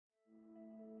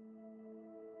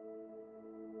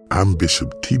I'm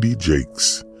Bishop T.D.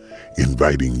 Jakes,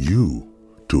 inviting you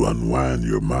to unwind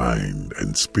your mind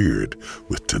and spirit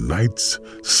with tonight's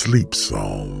sleep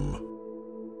psalm.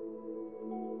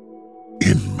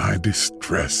 In my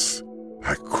distress,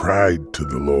 I cried to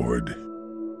the Lord.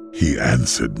 He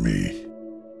answered me.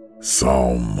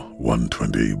 Psalm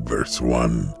 120, verse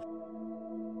 1.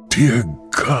 Dear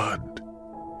God,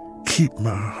 keep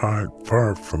my heart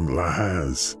far from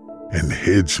lies and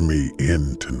hedge me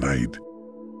in tonight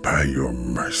by your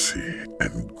mercy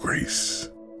and grace.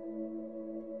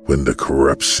 When the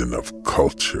corruption of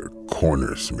culture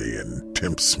corners me and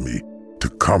tempts me to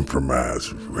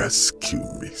compromise, rescue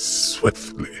me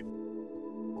swiftly.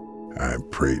 I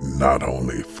pray not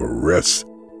only for rest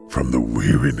from the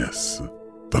weariness,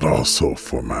 but also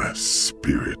for my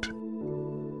spirit.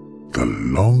 The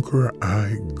longer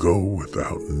I go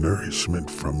without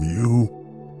nourishment from you,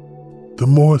 the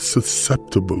more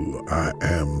susceptible I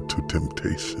am to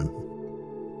temptation.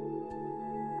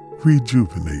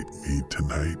 Rejuvenate me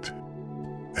tonight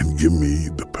and give me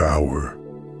the power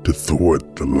to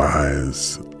thwart the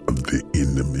lies of the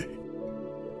enemy.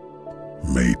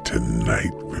 May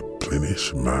tonight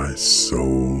replenish my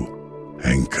soul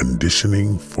and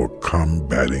conditioning for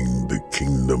combating the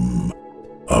kingdom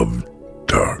of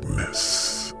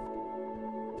darkness.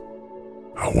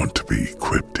 I want to be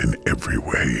equipped in every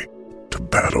way to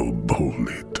battle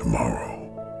boldly tomorrow.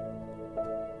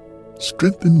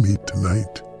 Strengthen me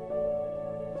tonight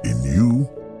in you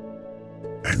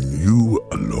and you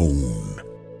alone.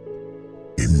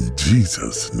 In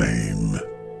Jesus' name,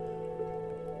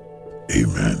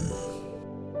 amen.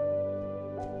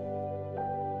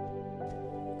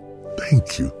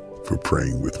 Thank you for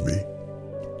praying with me.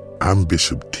 I'm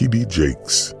Bishop T.D.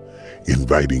 Jakes,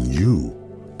 inviting you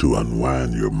to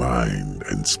unwind your mind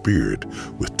and spirit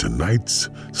with tonight's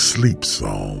sleep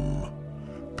psalm.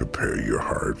 Prepare your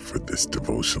heart for this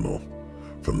devotional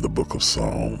from the book of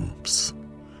Psalms,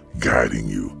 guiding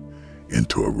you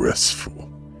into a restful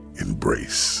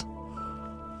embrace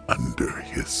under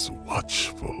his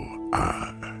watchful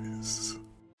eyes.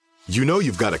 You know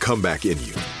you've got a comeback in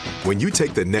you. When you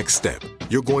take the next step,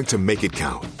 you're going to make it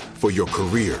count for your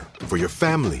career, for your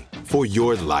family, for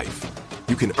your life.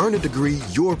 You can earn a degree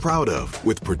you're proud of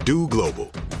with Purdue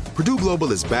Global. Purdue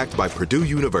Global is backed by Purdue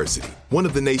University, one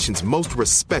of the nation's most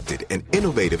respected and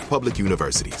innovative public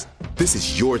universities. This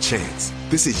is your chance.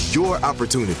 This is your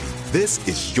opportunity. This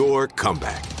is your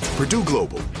comeback. Purdue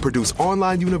Global, Purdue's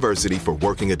online university for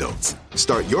working adults.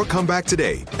 Start your comeback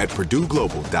today at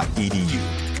purdueglobal.edu.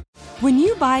 When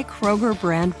you buy Kroger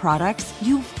brand products,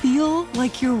 you feel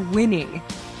like you're winning.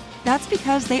 That's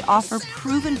because they offer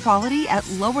proven quality at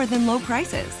lower than low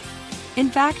prices. In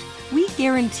fact, we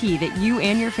guarantee that you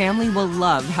and your family will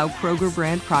love how Kroger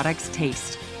brand products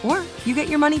taste, or you get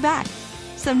your money back.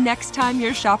 So next time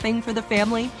you're shopping for the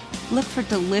family, look for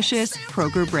delicious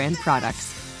Kroger brand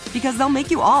products, because they'll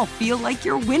make you all feel like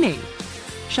you're winning.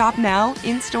 Shop now,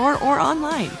 in-store, or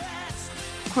online.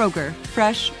 Kroger,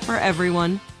 fresh for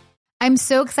everyone. I'm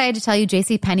so excited to tell you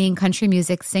JCPenney and country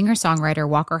music singer-songwriter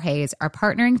Walker Hayes are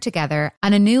partnering together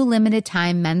on a new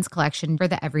limited-time men's collection for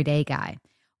the everyday guy.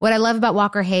 What I love about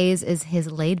Walker Hayes is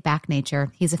his laid-back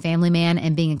nature. He's a family man,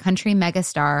 and being a country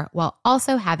megastar while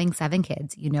also having 7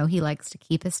 kids, you know he likes to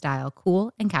keep his style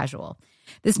cool and casual.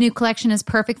 This new collection is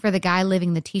perfect for the guy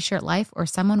living the t-shirt life or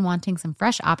someone wanting some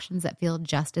fresh options that feel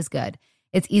just as good.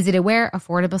 It's easy to wear,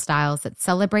 affordable styles that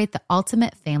celebrate the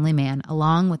ultimate family man,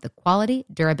 along with the quality,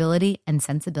 durability, and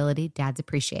sensibility dads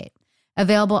appreciate.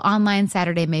 Available online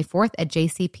Saturday, May 4th at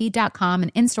jcp.com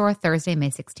and in-store Thursday, May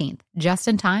 16th, just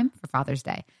in time for Father's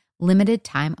Day. Limited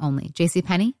time only.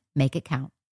 JCPenney, make it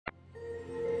count.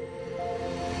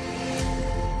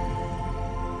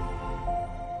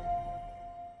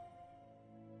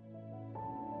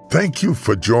 Thank you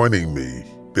for joining me,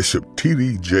 Bishop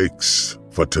T.D. Jakes,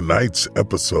 for tonight's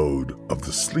episode of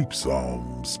the Sleep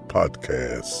Psalms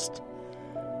podcast.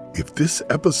 If this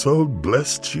episode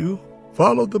blessed you,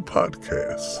 follow the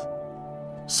podcast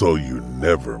so you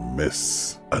never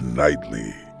miss a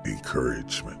nightly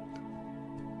encouragement.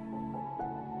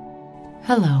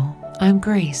 Hello, I'm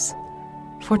Grace.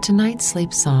 For tonight's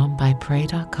Sleep Psalm by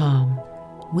Pray.com,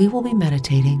 we will be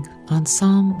meditating on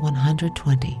Psalm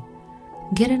 120.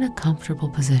 Get in a comfortable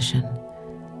position.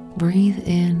 Breathe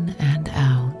in and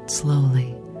out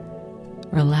slowly.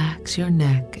 Relax your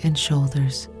neck and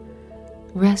shoulders.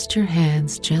 Rest your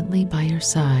hands gently by your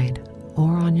side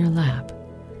or on your lap.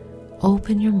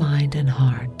 Open your mind and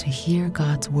heart to hear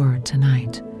God's word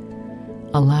tonight.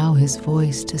 Allow His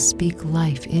voice to speak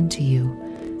life into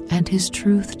you and His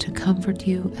truth to comfort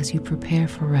you as you prepare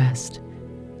for rest.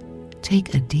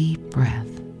 Take a deep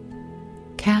breath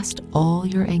Cast all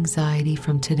your anxiety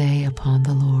from today upon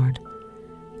the Lord.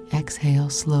 Exhale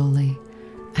slowly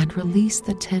and release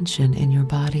the tension in your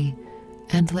body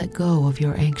and let go of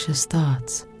your anxious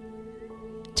thoughts.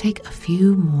 Take a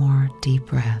few more deep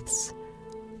breaths.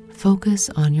 Focus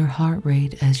on your heart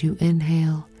rate as you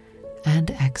inhale and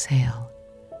exhale.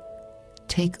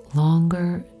 Take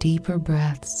longer, deeper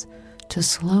breaths to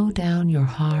slow down your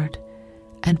heart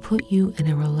and put you in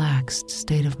a relaxed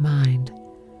state of mind.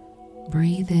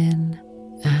 Breathe in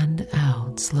and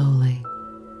out slowly.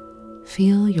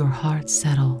 Feel your heart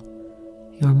settle,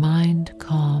 your mind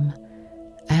calm,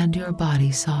 and your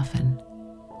body soften.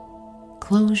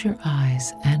 Close your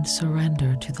eyes and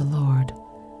surrender to the Lord.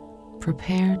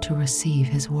 Prepare to receive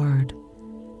His word.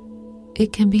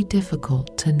 It can be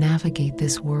difficult to navigate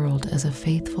this world as a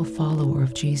faithful follower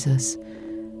of Jesus,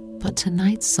 but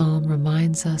tonight's psalm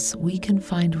reminds us we can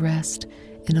find rest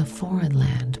in a foreign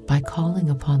land by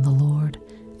calling upon the Lord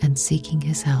and seeking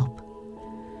His help.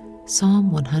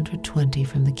 Psalm 120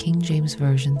 from the King James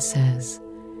Version says,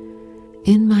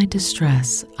 "In my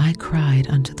distress I cried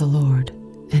unto the Lord,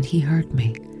 and He heard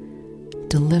me.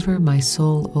 Deliver my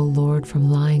soul, O Lord, from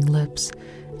lying lips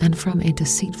and from a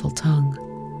deceitful tongue.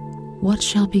 What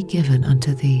shall be given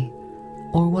unto thee,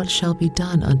 or what shall be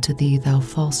done unto thee, thou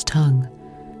false tongue?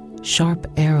 Sharp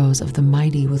arrows of the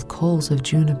mighty with coals of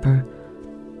juniper.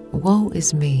 Woe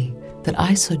is me, that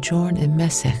I sojourn in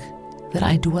Meshech, that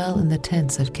I dwell in the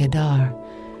tents of Kedar.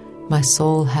 My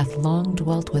soul hath long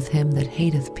dwelt with him that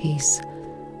hateth peace.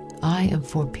 I am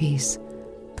for peace,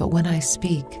 but when I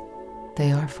speak,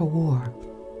 they are for war."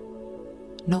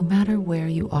 No matter where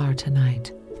you are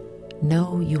tonight,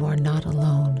 know you are not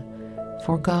alone,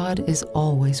 for God is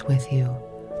always with you.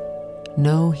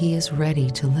 Know He is ready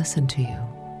to listen to you,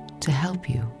 to help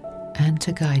you, and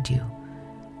to guide you.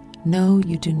 Know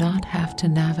you do not have to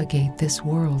navigate this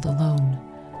world alone.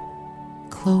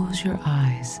 Close your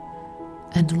eyes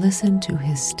and listen to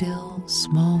His still,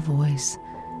 small voice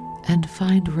and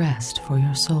find rest for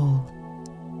your soul.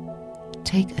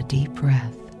 Take a deep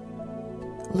breath.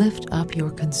 Lift up your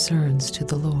concerns to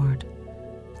the Lord.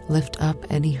 Lift up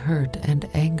any hurt and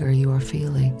anger you are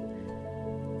feeling.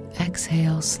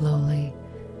 Exhale slowly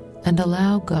and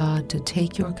allow God to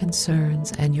take your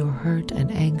concerns and your hurt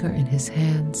and anger in His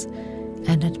hands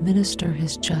and administer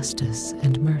His justice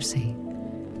and mercy.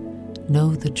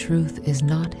 Know the truth is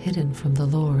not hidden from the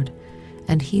Lord,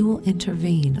 and He will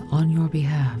intervene on your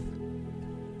behalf.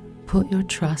 Put your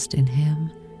trust in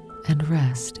Him and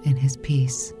rest in His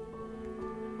peace.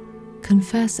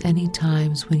 Confess any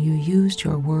times when you used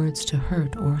your words to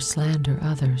hurt or slander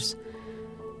others.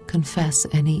 Confess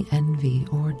any envy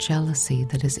or jealousy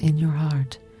that is in your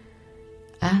heart.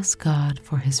 Ask God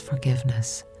for His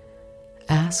forgiveness.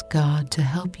 Ask God to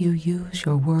help you use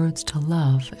your words to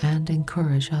love and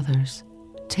encourage others.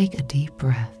 Take a deep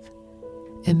breath.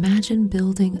 Imagine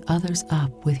building others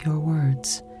up with your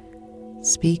words.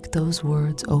 Speak those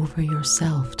words over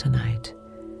yourself tonight.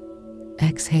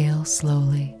 Exhale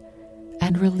slowly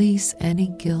and release any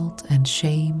guilt and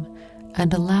shame,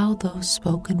 and allow those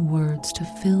spoken words to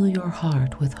fill your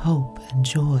heart with hope and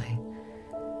joy.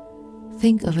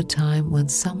 Think of a time when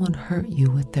someone hurt you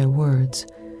with their words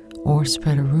or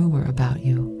spread a rumor about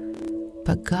you,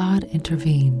 but God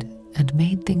intervened and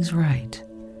made things right.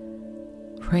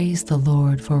 Praise the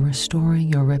Lord for restoring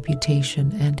your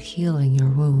reputation and healing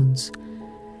your wounds.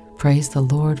 Praise the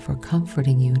Lord for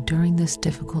comforting you during this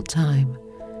difficult time.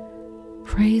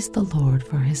 Praise the Lord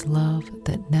for His love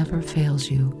that never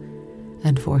fails you,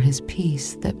 and for His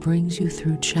peace that brings you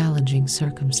through challenging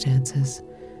circumstances.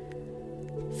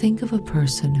 Think of a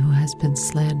person who has been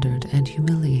slandered and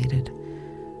humiliated.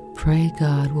 Pray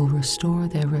God will restore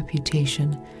their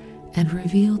reputation and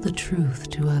reveal the truth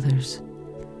to others.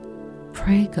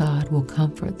 Pray God will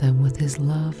comfort them with His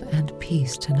love and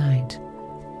peace tonight.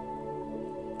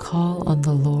 Call on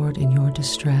the Lord in your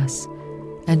distress,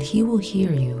 and He will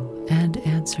hear you and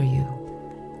answer you.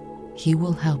 He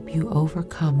will help you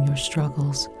overcome your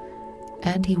struggles,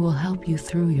 and He will help you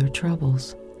through your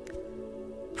troubles.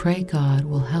 Pray God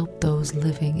will help those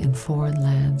living in foreign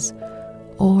lands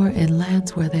or in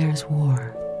lands where there is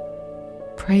war.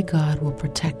 Pray God will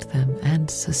protect them and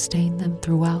sustain them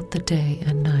throughout the day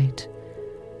and night.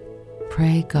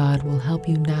 Pray God will help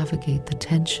you navigate the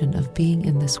tension of being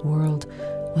in this world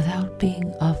without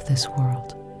being of this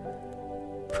world.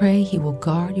 Pray He will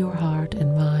guard your heart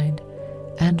and mind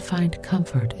and find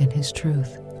comfort in His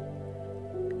truth.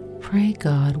 Pray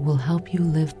God will help you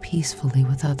live peacefully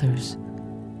with others.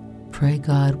 Pray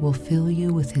God will fill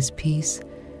you with His peace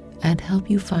and help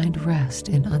you find rest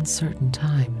in uncertain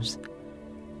times.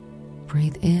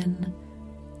 Breathe in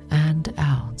and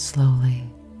out slowly.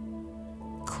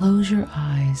 Close your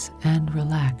eyes and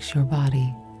relax your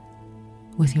body.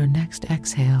 With your next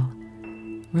exhale,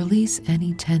 release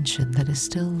any tension that is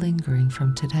still lingering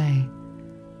from today.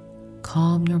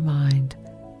 Calm your mind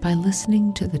by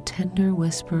listening to the tender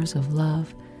whispers of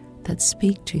love that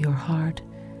speak to your heart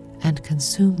and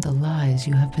consume the lies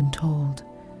you have been told.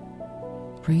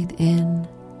 Breathe in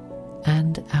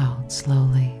and out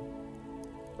slowly.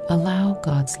 Allow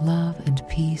God's love and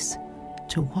peace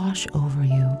to wash over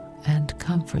you and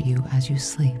comfort you as you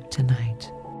sleep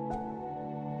tonight.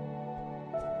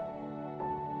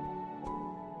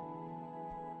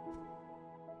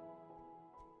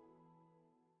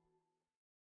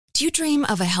 Do you dream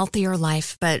of a healthier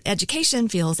life, but education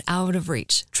feels out of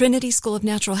reach? Trinity School of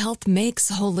Natural Health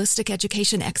makes holistic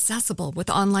education accessible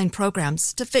with online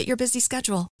programs to fit your busy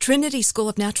schedule. Trinity School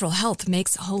of Natural Health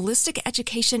makes holistic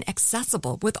education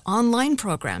accessible with online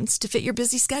programs to fit your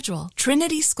busy schedule.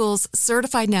 Trinity School's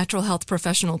Certified Natural Health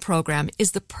Professional Program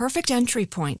is the perfect entry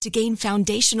point to gain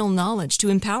foundational knowledge to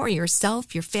empower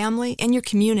yourself, your family, and your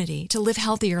community to live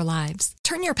healthier lives.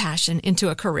 Turn your passion into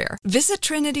a career. Visit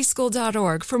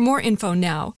trinityschool.org for more info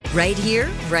now. Right here,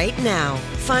 right now.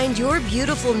 Find your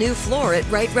beautiful new floor at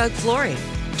Right Rug Flooring.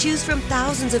 Choose from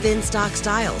thousands of in-stock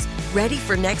styles, ready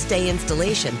for next day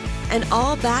installation, and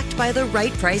all backed by the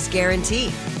right price guarantee.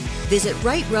 Visit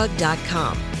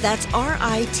rightrug.com. That's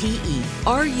RITERUG.com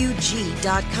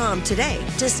today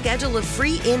to schedule a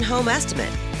free in-home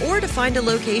estimate or to find a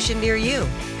location near you.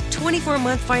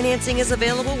 24-month financing is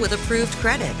available with approved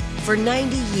credit. For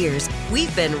 90 years,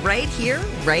 we've been right here,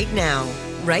 right now.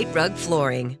 Right Rug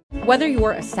Flooring. Whether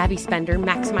you're a savvy spender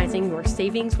maximizing your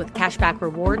savings with cashback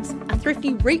rewards, a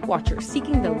thrifty rate watcher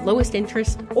seeking the lowest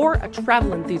interest, or a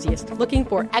travel enthusiast looking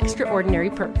for extraordinary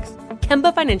perks,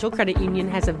 Kemba Financial Credit Union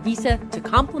has a visa to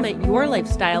complement your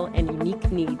lifestyle and unique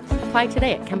needs. Apply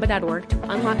today at Kemba.org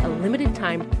to unlock a limited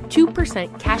time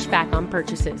 2% cash back on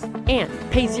purchases and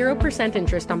pay 0%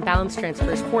 interest on balance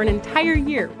transfers for an entire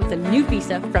year with a new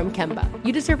visa from Kemba.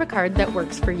 You deserve a card that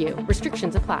works for you.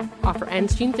 Restrictions apply. Offer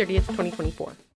ends June 30th, 2024.